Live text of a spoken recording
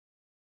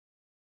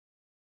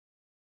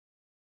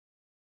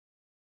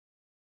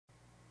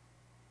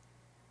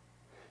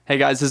Hey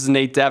guys, this is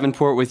Nate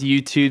Davenport with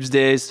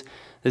YouTubesdays.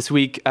 This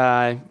week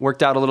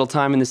worked out a little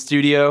time in the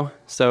studio,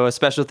 so a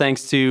special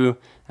thanks to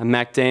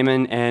Mack,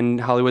 Damon,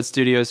 and Hollywood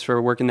Studios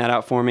for working that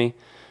out for me.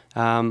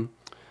 I'm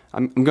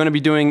going to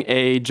be doing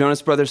a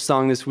Jonas Brothers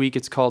song this week.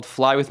 It's called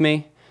Fly With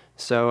Me.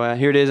 So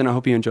here it is, and I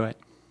hope you enjoy it.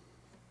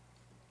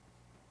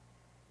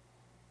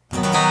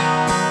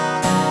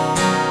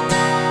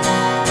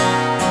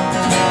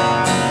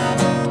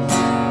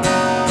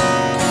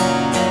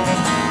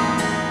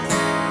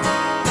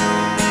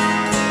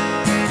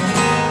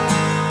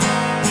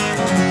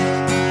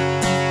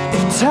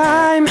 If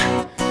time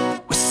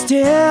was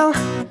still,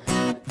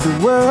 the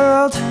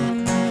world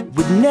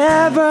would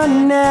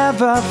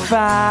never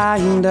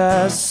find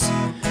us.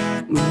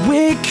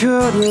 We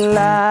could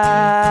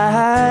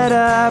light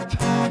up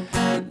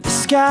the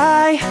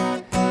sky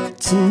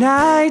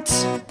tonight.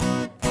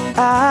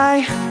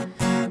 I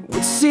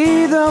would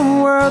see the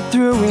world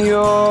through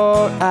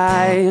your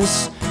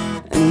eyes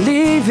and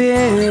leave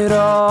it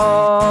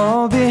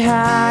all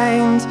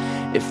behind.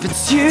 If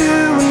it's you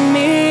and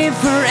me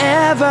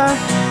forever,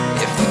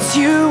 if it's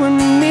you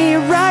and me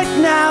right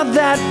now,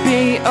 that'd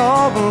be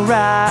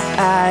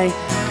alright.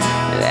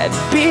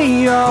 That'd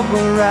be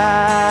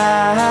alright.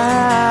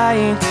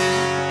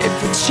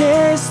 If we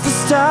chase the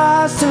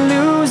stars to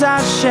lose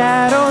our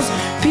shadows,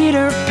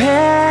 Peter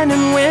Pan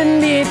and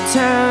Wendy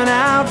turn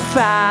out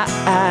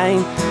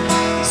fine.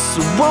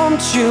 So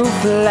won't you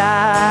fly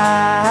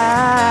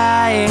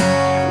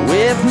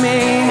with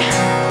me?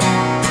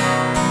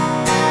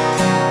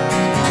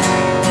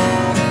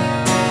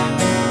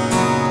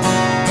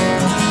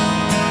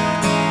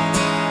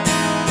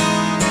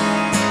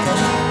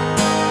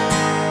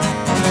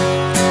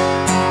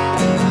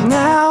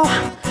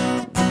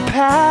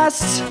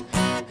 Past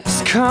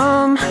has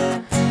come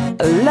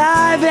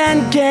alive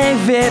and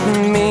gave it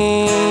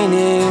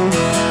meaning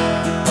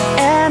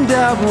and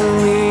a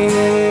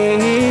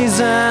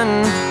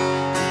reason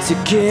to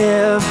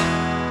give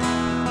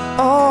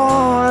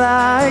all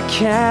I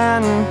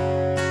can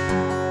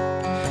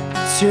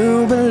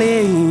to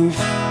believe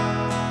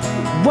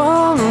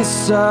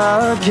once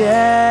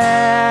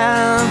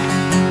again.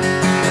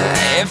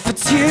 If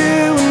it's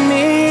you and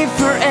me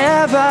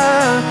forever,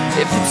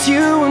 if it's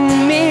you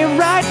and me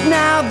right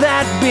now,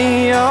 that'd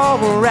be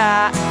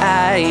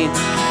alright.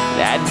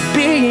 That'd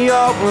be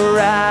alright.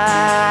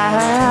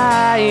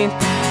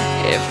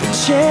 If we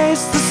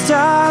chase the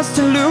stars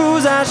to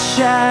lose our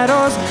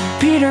shadows,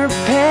 Peter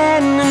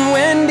Pan and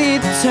Wendy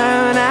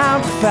turn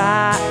out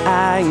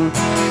fine.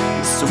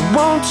 So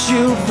won't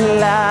you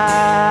fly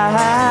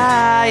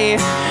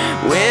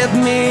with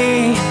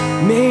me?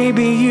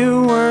 Maybe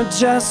you were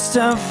just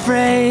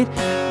afraid,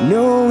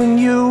 knowing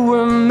you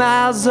were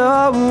miles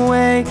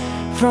away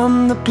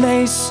from the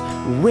place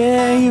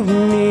where you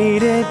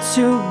needed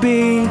to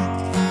be.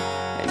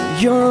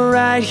 And you're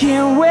right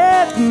here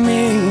with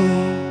me.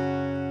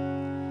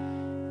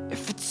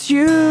 If it's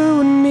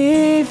you and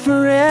me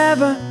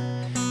forever,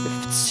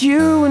 if it's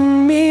you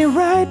and me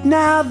right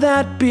now,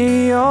 that'd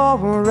be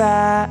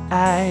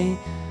alright.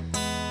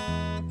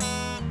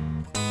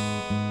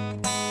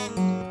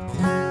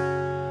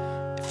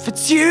 If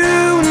it's you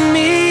and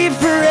me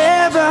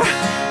forever,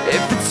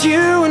 if it's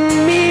you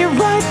and me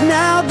right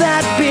now,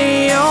 that'd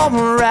be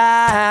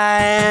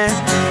alright.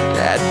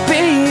 That'd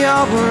be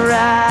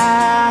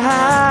alright.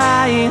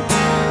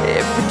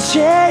 If we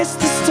chase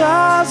the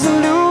stars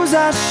and lose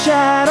our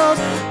shadows,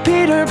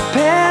 Peter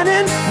Pan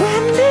and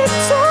Wendy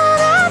turn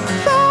out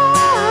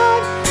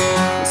fine.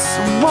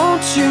 So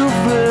won't you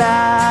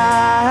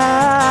fly?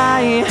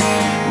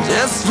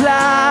 Just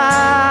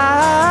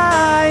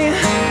fly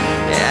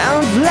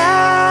and fly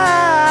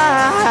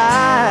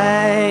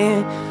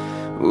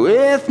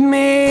with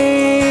me.